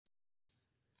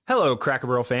Hello, Cracker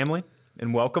Barrel family,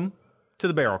 and welcome to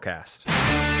the BarrelCast.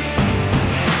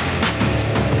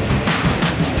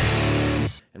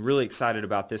 And really excited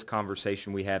about this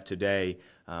conversation we have today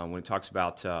when it talks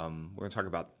about we're going to talk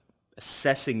about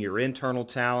assessing your internal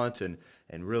talent and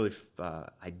really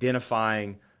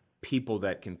identifying people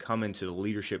that can come into the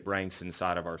leadership ranks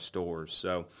inside of our stores.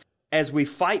 So as we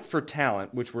fight for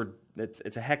talent, which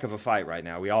it's a heck of a fight right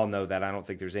now. We all know that. I don't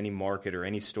think there's any market or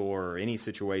any store or any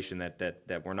situation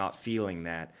that we're not feeling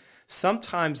that.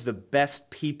 Sometimes the best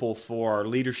people for our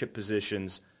leadership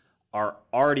positions are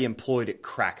already employed at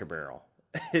Cracker Barrel.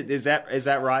 Is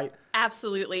that right?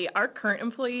 Absolutely. Our current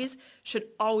employees should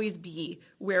always be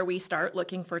where we start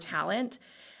looking for talent,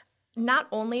 not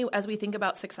only as we think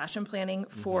about succession planning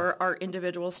for our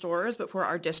individual stores, but for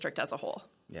our district as a whole.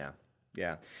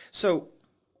 Yeah. So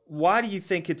why do you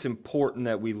think it's important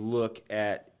that we look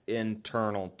at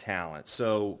internal talent?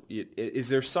 So is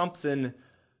there something,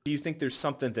 do you think there's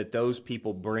something that those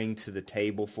people bring to the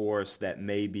table for us that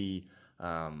maybe,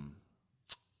 I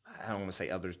don't want to say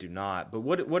others do not, but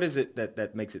what is it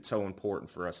that makes it so important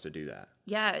for us to do that?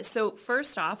 Yeah, so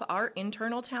first off, our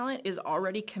internal talent is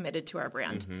already committed to our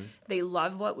brand. They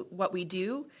love what we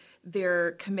do.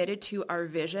 They're committed to our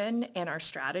vision and our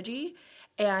strategy.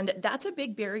 And that's a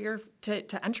big barrier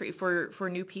to entry for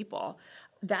new people.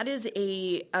 That is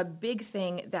a big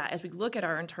thing that as we look at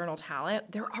our internal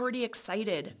talent, they're already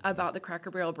excited about the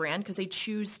Cracker Barrel brand because they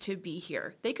choose to be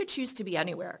here. They could choose to be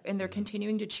anywhere, and they're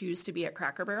continuing to choose to be at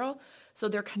Cracker Barrel. So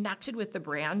they're connected with the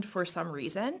brand for some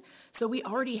reason. So we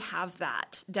already have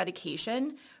that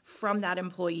dedication from that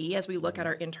employee as we look at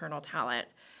our internal talent.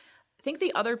 I think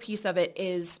the other piece of it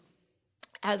is,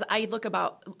 as I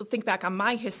think back on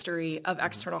my history of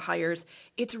external hires,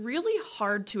 it's really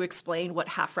hard to explain what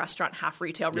half restaurant, half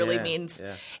retail really means.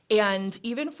 Yeah. And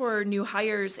even for new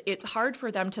hires, it's hard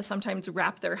for them to sometimes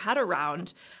wrap their head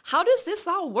around, how does this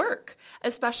all work?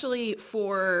 Especially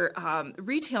for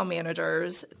retail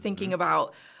managers thinking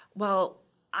about, well,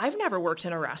 I've never worked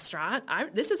in a restaurant.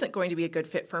 This isn't going to be a good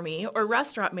fit for me. Or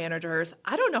restaurant managers,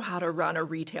 I don't know how to run a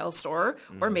retail store,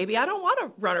 or maybe I don't want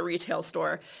to run a retail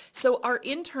store. So our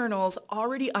internals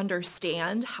already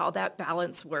understand how that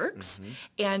balance works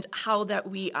and how that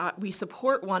we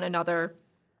support one another,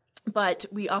 but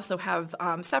we also have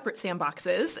separate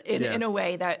sandboxes in a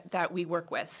way that we work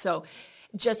with. So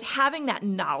just having that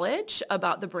knowledge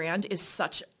about the brand is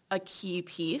such a key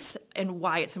piece and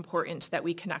why it's important that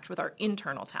we connect with our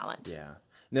internal talent. Yeah.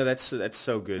 No, that's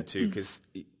so good too, because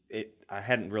I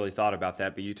hadn't really thought about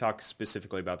that, but you talked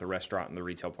specifically about the restaurant and the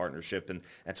retail partnership, and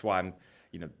that's why I'm,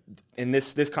 and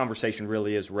this conversation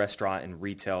really is restaurant and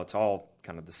retail. It's all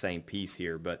kind of the same piece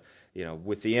here, but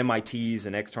with the MITs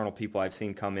and external people I've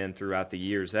seen come in throughout the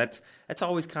years, that's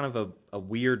always kind of a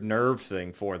weird nerve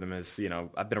thing for them. Is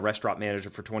I've been a restaurant manager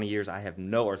for 20 years. I have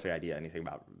no earthly idea anything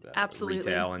about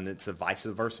retail, and it's a vice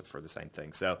versa for the same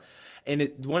thing. So,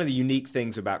 and one of the unique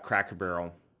things about Cracker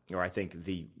Barrel, or I think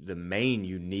the main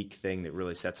unique thing that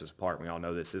really sets us apart, and we all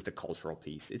know this, is the cultural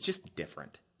piece. It's just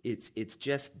different. It's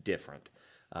just different.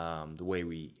 The way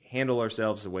we handle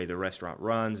ourselves, the way the restaurant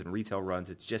runs and retail runs,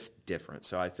 it's just different.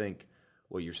 So I think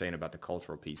what you're saying about the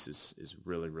cultural piece is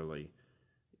really, really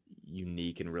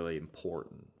unique and really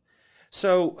important.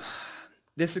 So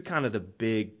this is kind of the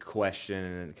big question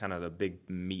and kind of the big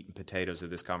meat and potatoes of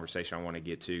this conversation I want to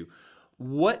get to.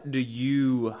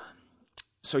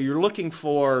 So you're looking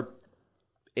for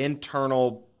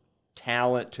internal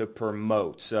talent to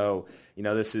promote. So,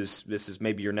 this is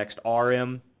maybe your next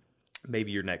RM,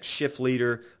 maybe your next shift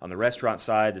leader on the restaurant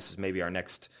side. This is maybe our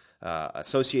next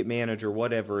associate manager,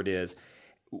 whatever it is.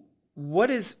 What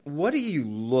do you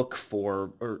look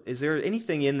for, or is there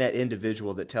anything in that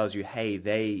individual that tells you, hey,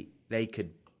 they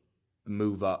could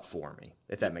move up for me,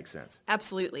 if that makes sense?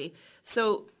 Absolutely.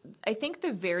 So I think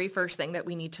the very first thing that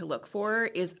we need to look for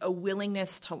is a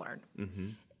willingness to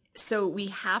learn. So we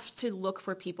have to look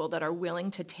for people that are willing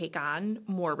to take on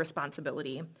more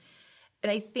responsibility.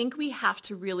 And I think we have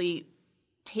to really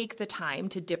take the time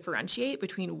to differentiate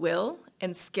between will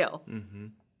and skill.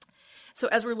 So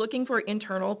as we're looking for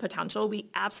internal potential, we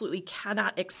absolutely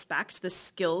cannot expect the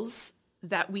skills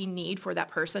that we need for that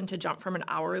person to jump from an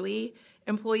hourly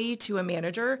employee to a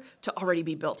manager to already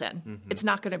be built in. It's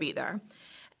not going to be there.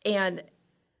 And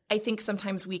I think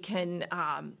sometimes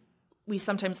we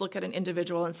sometimes look at an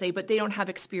individual and say, but they don't have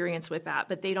experience with that,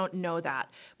 but they don't know that.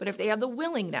 But if they have the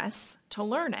willingness to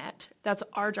learn it, that's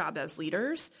our job as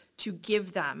leaders, to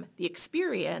give them the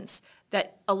experience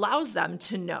that allows them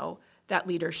to know that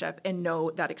leadership and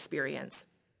know that experience.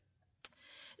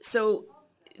 So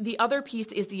the other piece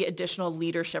is the additional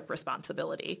leadership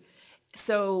responsibility.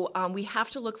 So we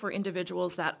have to look for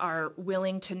individuals that are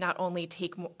willing to not only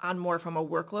take on more from a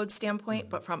workload standpoint,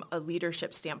 but from a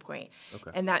leadership standpoint.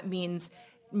 Okay. And that means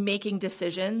making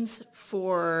decisions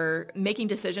for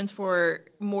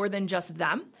more than just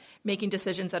them, making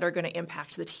decisions that are going to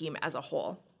impact the team as a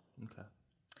whole. Okay.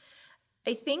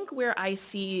 I think where I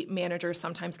see managers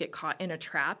sometimes get caught in a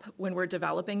trap when we're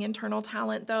developing internal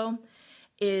talent, though,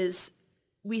 is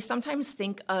we sometimes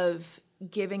think of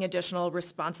giving additional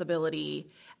responsibility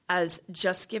as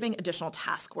just giving additional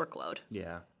task workload.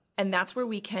 Yeah. And that's where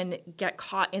we can get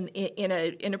caught in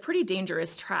a pretty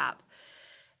dangerous trap.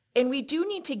 And we do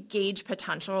need to gauge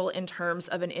potential in terms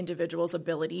of an individual's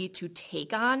ability to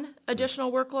take on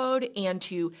additional workload and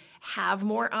to have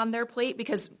more on their plate,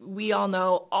 because we all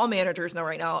know, all managers know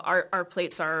right now, our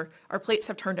plates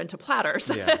have turned into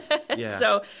platters. Yeah. Yeah.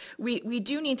 So we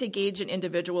do need to gauge an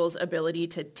individual's ability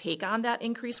to take on that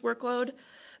increased workload,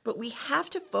 but we have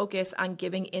to focus on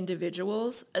giving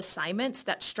individuals assignments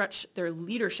that stretch their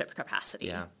leadership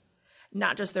capacity,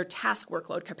 not just their task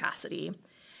workload capacity.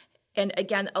 And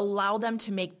again, allow them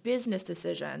to make business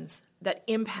decisions that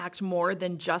impact more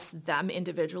than just them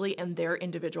individually and their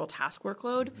individual task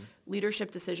workload,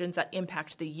 leadership decisions that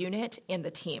impact the unit and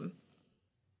the team.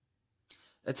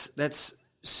 That's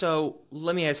so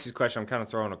let me ask you a question. I'm kind of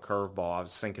throwing a curveball. I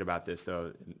was thinking about this,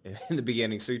 though, in the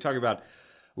beginning. So you're talking about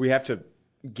we have to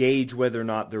gauge whether or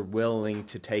not they're willing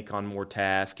to take on more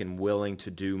tasks and willing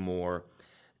to do more.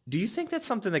 Do you think that's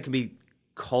something that can be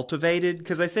cultivated?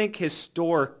 Because I think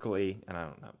historically, and I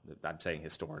don't know, I'm saying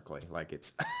historically like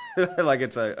it's like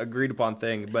it's a agreed upon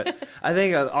thing, but I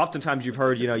think oftentimes you've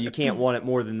heard, you can't want it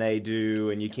more than they do,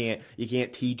 and you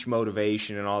can't teach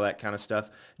motivation and all that kind of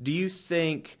stuff. Do you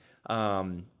think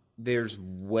there's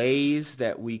ways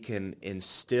that we can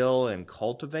instill and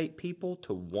cultivate people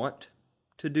to want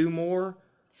to do more?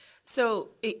 So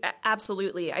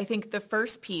absolutely. I think the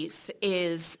first piece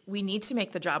is we need to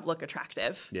make the job look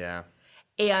attractive. Yeah.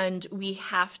 And we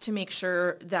have to make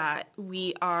sure that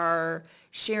we are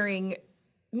sharing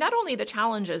not only the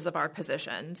challenges of our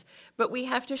positions, but we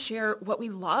have to share what we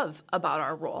love about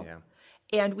our role. Yeah.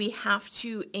 And we have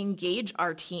to engage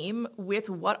our team with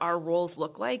what our roles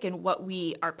look like and what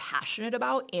we are passionate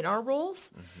about in our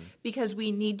roles, because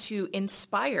we need to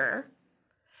inspire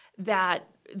that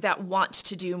want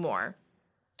to do more.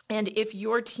 And if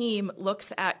your team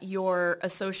looks at your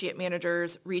associate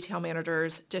managers, retail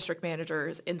managers, district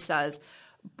managers and says,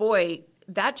 boy,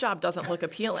 that job doesn't look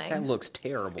appealing. That looks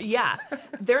terrible. Yeah,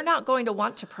 they're not going to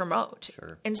want to promote.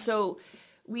 Sure. And so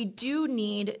we do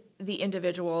need the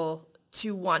individual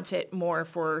to want it more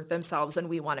for themselves than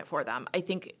we want it for them. I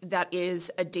think that is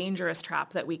a dangerous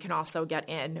trap that we can also get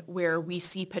in, where we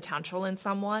see potential in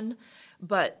someone,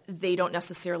 but they don't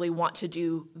necessarily want to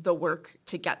do the work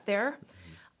to get there.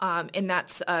 And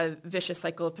that's a vicious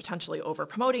cycle of potentially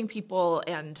over-promoting people,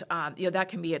 and that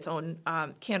can be its own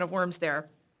can of worms there.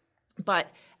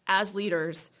 But as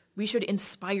leaders, we should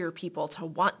inspire people to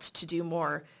want to do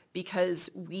more, because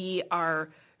we are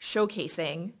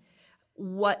showcasing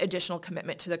what additional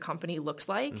commitment to the company looks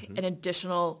like, an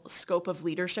additional scope of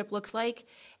leadership looks like,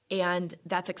 and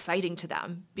that's exciting to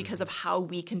them because of how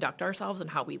we conduct ourselves and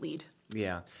how we lead.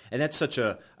 Yeah, and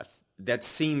that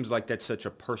seems like that's such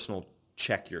a personal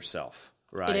check yourself,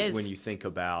 right? It is. When you think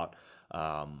about,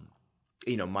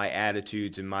 my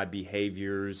attitudes and my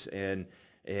behaviors, and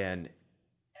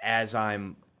as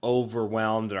I'm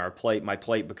overwhelmed and my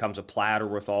plate becomes a platter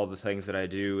with all the things that I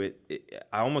do,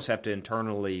 I almost have to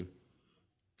internally,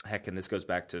 heck, and this goes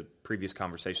back to previous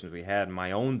conversations we had,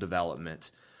 my own development.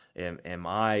 Am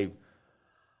I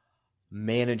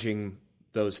managing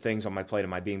those things on my plate?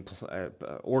 Am I being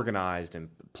organized and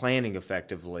planning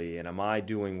effectively? And am I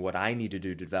doing what I need to do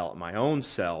to develop my own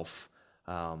self,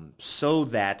 so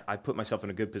that I put myself in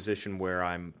a good position where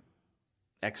I'm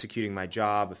executing my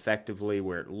job effectively,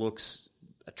 where it looks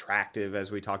attractive,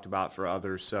 as we talked about, for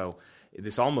others? So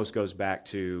this almost goes back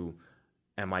to,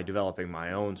 am I developing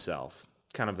my own self?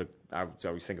 I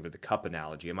always think of it the cup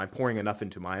analogy. Am I pouring enough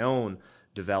into my own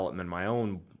development, my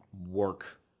own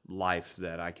work life,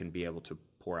 that I can be able to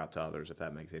pour out to others, if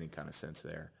that makes any kind of sense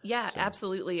there? Yeah,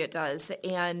 absolutely it does.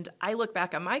 And I look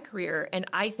back on my career and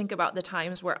I think about the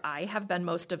times where I have been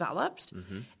most developed,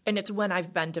 and it's when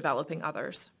I've been developing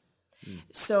others.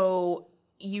 So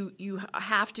you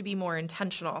have to be more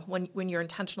intentional. When you're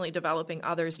intentionally developing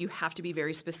others, you have to be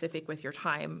very specific with your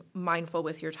time, mindful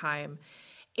with your time.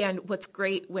 And what's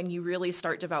great when you really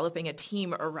start developing a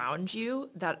team around you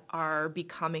that are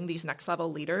becoming these next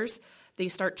level leaders, they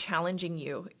start challenging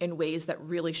you in ways that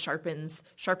really sharpens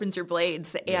your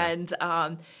blades, and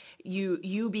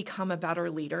you become a better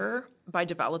leader by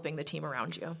developing the team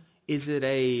around you. Is it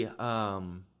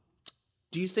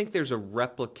do you think there's a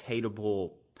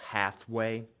replicatable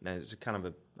pathway? Now, it's kind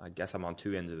of I guess I'm on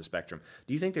two ends of the spectrum.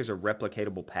 Do you think there's a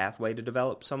replicatable pathway to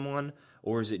develop someone,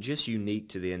 or is it just unique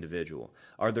to the individual?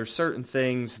 Are there certain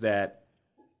things that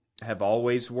have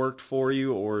always worked for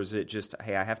you, or is it just,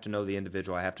 hey, I have to know the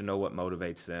individual, I have to know what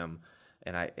motivates them,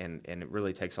 and it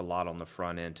really takes a lot on the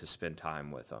front end to spend time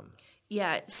with them?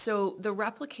 Yeah, so the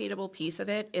replicatable piece of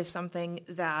it is something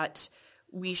that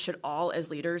we should all as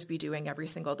leaders be doing every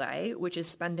single day, which is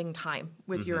spending time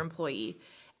with your employee,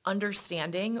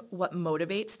 understanding what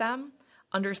motivates them,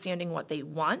 understanding what they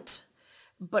want,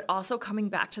 but also coming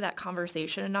back to that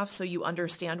conversation enough so you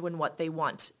understand when what they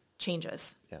want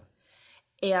changes. Yeah.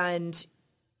 And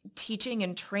teaching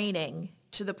and training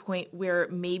to the point where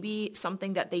maybe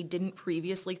something that they didn't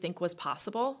previously think was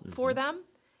possible for them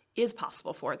is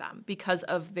possible for them because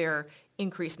of their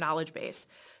increased knowledge base.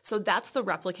 So that's the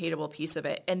replicatable piece of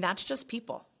it. And that's just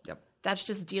people. Yep. That's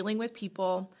just dealing with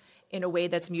people in a way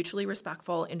that's mutually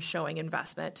respectful and showing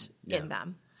investment in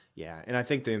them. Yeah. And I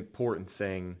think the important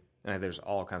thing, and there's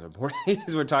all kinds of important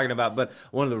things we're talking about, but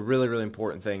one of the really, really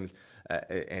important things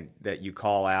and that you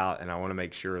call out, and I want to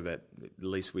make sure that at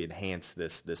least we enhance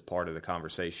this part of the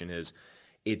conversation, is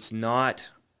it's not,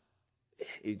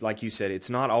 like you said, it's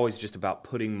not always just about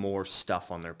putting more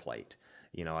stuff on their plate.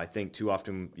 You know, I think too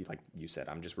often, like you said,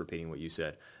 I'm just repeating what you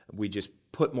said, we just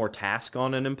put more task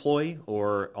on an employee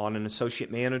or on an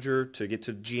associate manager to get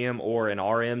to GM or an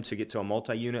RM to get to a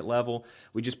multi-unit level.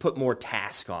 We just put more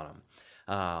task on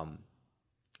them.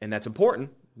 And that's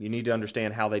important. You need to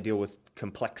understand how they deal with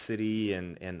complexity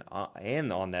and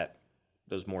on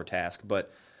those more tasks.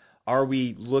 But are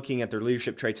we looking at their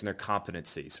leadership traits and their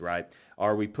competencies, right?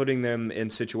 Are we putting them in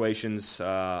situations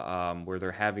where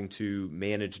they're having to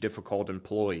manage difficult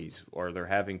employees, or they're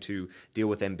having to deal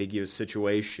with ambiguous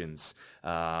situations?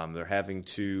 They're having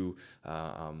to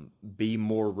be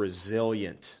more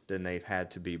resilient than they've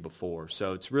had to be before.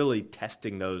 So it's really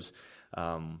testing those,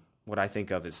 what I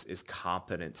think of as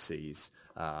competencies.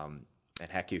 And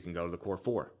heck, you can go to the core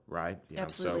four, right?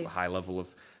 Absolutely. So high level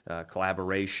of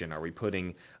collaboration. Are we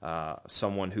putting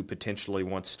someone who potentially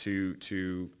wants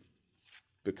to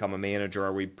become a manager?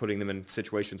 Are we putting them in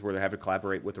situations where they have to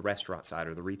collaborate with the restaurant side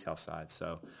or the retail side?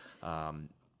 So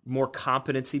more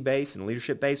competency-based and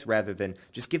leadership-based rather than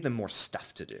just give them more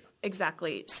stuff to do.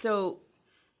 Exactly. So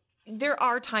there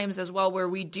are times as well where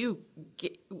we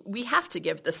have to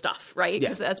give the stuff, right?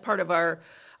 Because that's part of our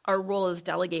role is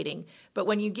delegating. But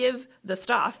when you give the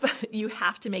stuff, you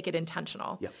have to make it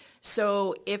intentional. Yep.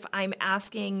 So if I'm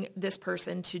asking this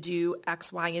person to do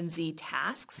X, Y, and Z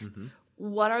tasks,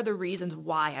 what are the reasons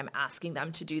why I'm asking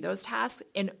them to do those tasks?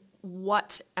 And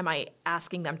what am I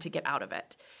asking them to get out of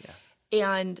it? Yeah.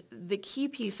 And the key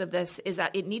piece of this is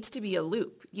that it needs to be a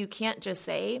loop. You can't just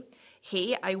say,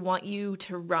 hey, I want you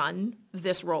to run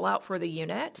this rollout for the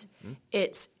unit.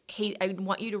 It's, hey, I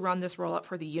want you to run this rollout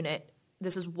for the unit.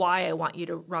 This is why I want you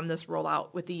to run this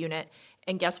rollout with the unit.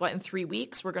 And guess what? In 3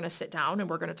 weeks, we're going to sit down and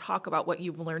we're going to talk about what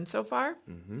you've learned so far.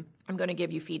 I'm going to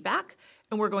give you feedback,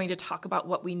 and we're going to talk about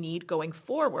what we need going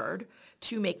forward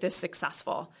to make this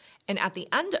successful. And at the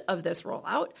end of this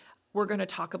rollout, we're going to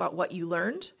talk about what you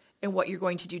learned and what you're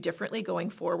going to do differently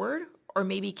going forward, or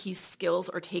maybe key skills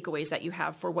or takeaways that you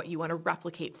have for what you want to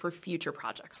replicate for future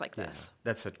projects like this.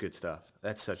 That's such good stuff.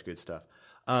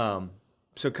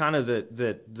 So kind of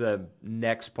the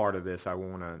next part of this I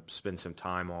want to spend some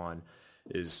time on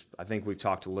is, I think we've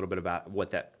talked a little bit about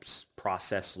what that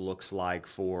process looks like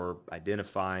for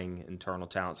identifying internal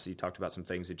talent. So you talked about some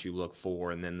things that you look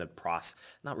for, and then the process,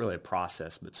 not really a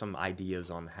process, but some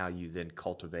ideas on how you then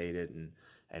cultivate it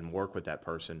and work with that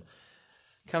person.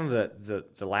 Kind of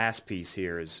the last piece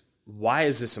here is, why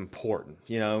is this important?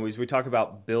 You know, as we talk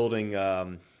about building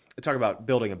a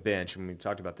bench, and we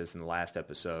talked about this in the last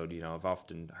episode. You know, I've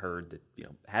often heard that, you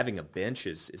know, having a bench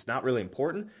is not really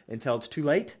important until it's too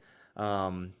late.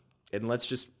 And let's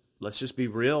just be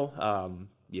real.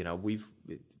 You know,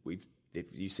 if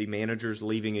you see managers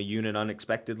leaving a unit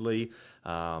unexpectedly,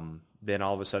 then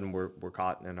all of a sudden we're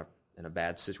caught in a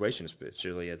bad situation,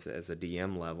 especially as a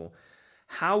DM level.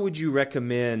 How would you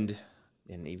recommend,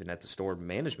 and even at the store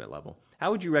management level,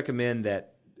 how would you recommend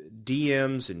that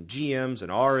DMs and GMs and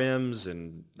RMs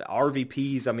and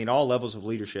RVPs, I mean, all levels of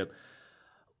leadership,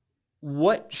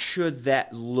 what should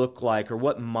that look like, or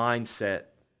what mindset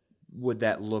would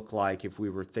that look like if we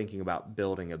were thinking about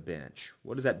building a bench?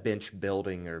 What does that bench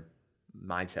building or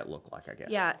mindset look like, I guess?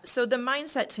 Yeah. So the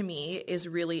mindset to me is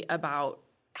really about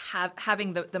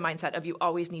having the mindset of you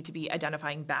always need to be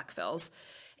identifying backfills.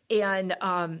 And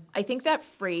I think that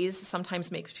phrase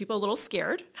sometimes makes people a little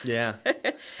scared. Yeah.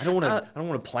 I don't want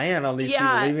to plan on these people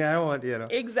leaving. I don't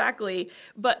want, Exactly.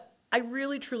 But I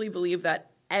really, truly believe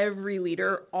that every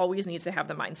leader always needs to have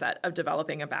the mindset of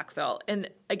developing a backfill. And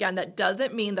again, that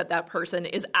doesn't mean that that person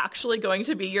is actually going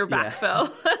to be your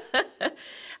backfill. Yeah.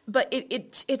 But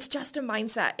it's just a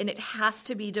mindset, and it has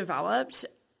to be developed.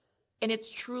 And it's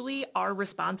truly our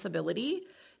responsibility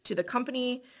to the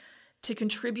company to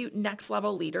contribute next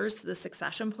level leaders to the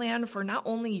succession plan for not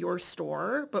only your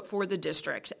store, but for the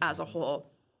district as a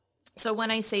whole. So when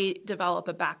I say develop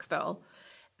a backfill,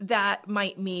 that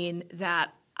might mean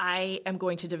that I am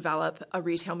going to develop a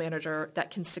retail manager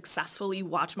that can successfully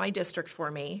watch my district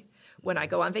for me when I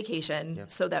go on vacation,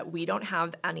 so that we don't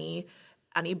have any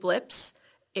blips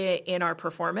in our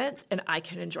performance, and I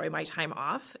can enjoy my time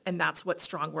off. And that's what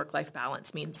strong work-life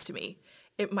balance means to me.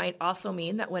 It might also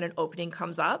mean that when an opening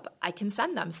comes up, I can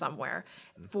send them somewhere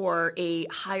for a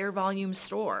higher volume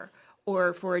store,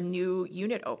 or for a new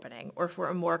unit opening, or for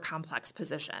a more complex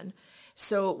position.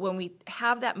 So when we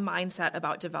have that mindset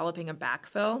about developing a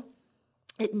backfill,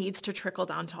 it needs to trickle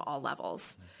down to all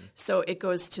levels. So it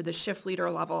goes to the shift leader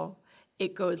level,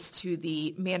 it goes to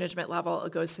the management level,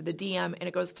 it goes to the DM, and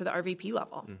it goes to the RVP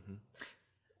level.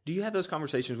 Do you have those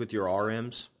conversations with your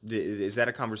RMs? Is that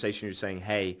a conversation you're saying,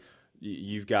 hey,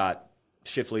 you've got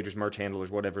shift leaders, merch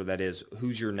handlers, whatever that is,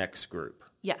 who's your next group?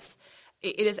 Yes.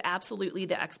 It is absolutely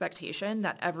the expectation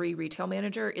that every retail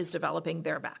manager is developing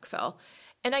their backfill.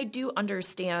 And I do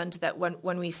understand that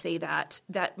when we say that,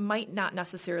 that might not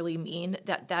necessarily mean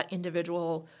that that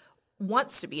individual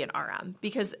wants to be an RM.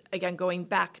 Because again, going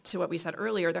back to what we said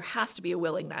earlier, there has to be a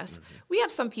willingness. We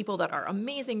have some people that are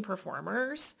amazing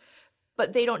performers,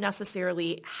 but they don't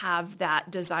necessarily have that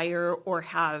desire or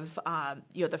have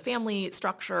the family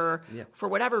structure for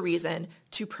whatever reason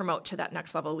to promote to that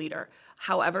next level leader.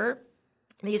 However,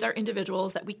 these are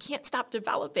individuals that we can't stop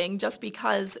developing just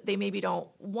because they maybe don't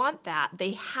want that.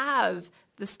 They have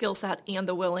the skill set and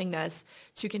the willingness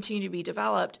to continue to be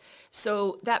developed.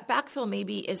 So that backfill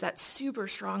maybe is that super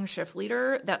strong shift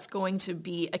leader that's going to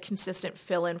be a consistent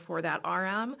fill-in for that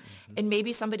RM, and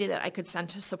maybe somebody that I could send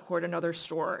to support another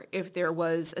store if there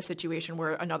was a situation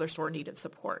where another store needed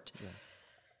support.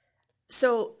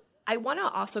 So I want to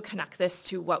also connect this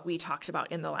to what we talked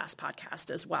about in the last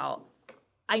podcast as well.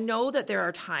 I know that there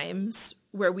are times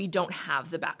where we don't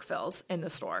have the backfills in the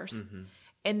stores.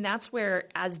 And that's where,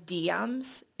 as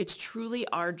DMs, it's truly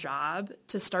our job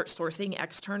to start sourcing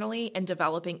externally and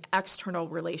developing external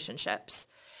relationships.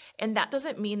 And that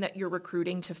doesn't mean that you're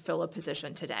recruiting to fill a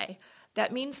position today.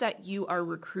 That means that you are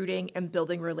recruiting and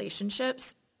building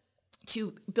relationships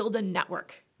to build a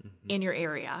network in your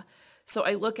area. So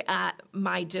I look at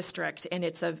my district, and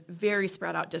it's a very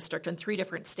spread out district in 3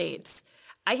 different states.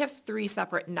 I have 3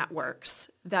 separate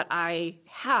networks that I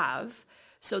have,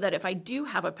 so that if I do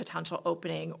have a potential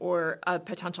opening or a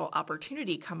potential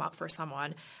opportunity come up for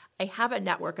someone, I have a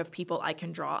network of people I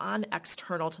can draw on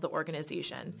external to the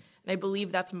organization. And I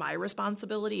believe that's my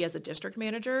responsibility as a district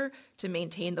manager to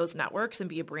maintain those networks and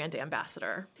be a brand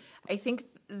ambassador. I think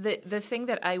the thing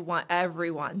that I want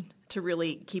everyone to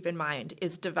really keep in mind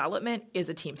is development is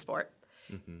a team sport.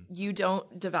 You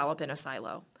don't develop in a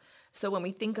silo. So when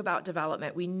we think about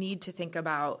development, we need to think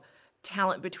about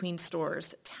talent between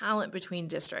stores, talent between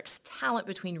districts, talent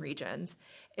between regions.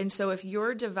 And so if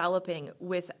you're developing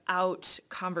without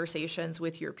conversations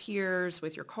with your peers,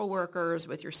 with your coworkers,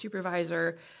 with your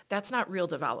supervisor, that's not real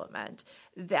development.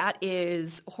 That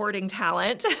is hoarding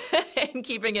talent and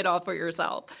keeping it all for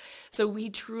yourself. So we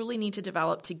truly need to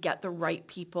develop to get the right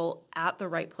people at the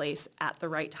right place at the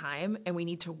right time, and we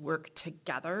need to work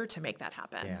together to make that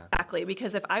happen. Exactly,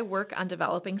 because if I work on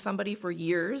developing somebody for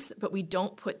years, but we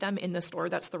don't put them in the store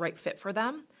that's the right fit for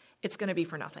them, it's going to be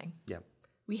for nothing.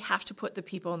 We have to put the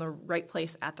people in the right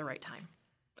place at the right time.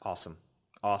 Awesome.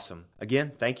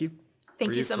 Again, thank you.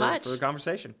 Thank you so much for the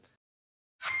conversation.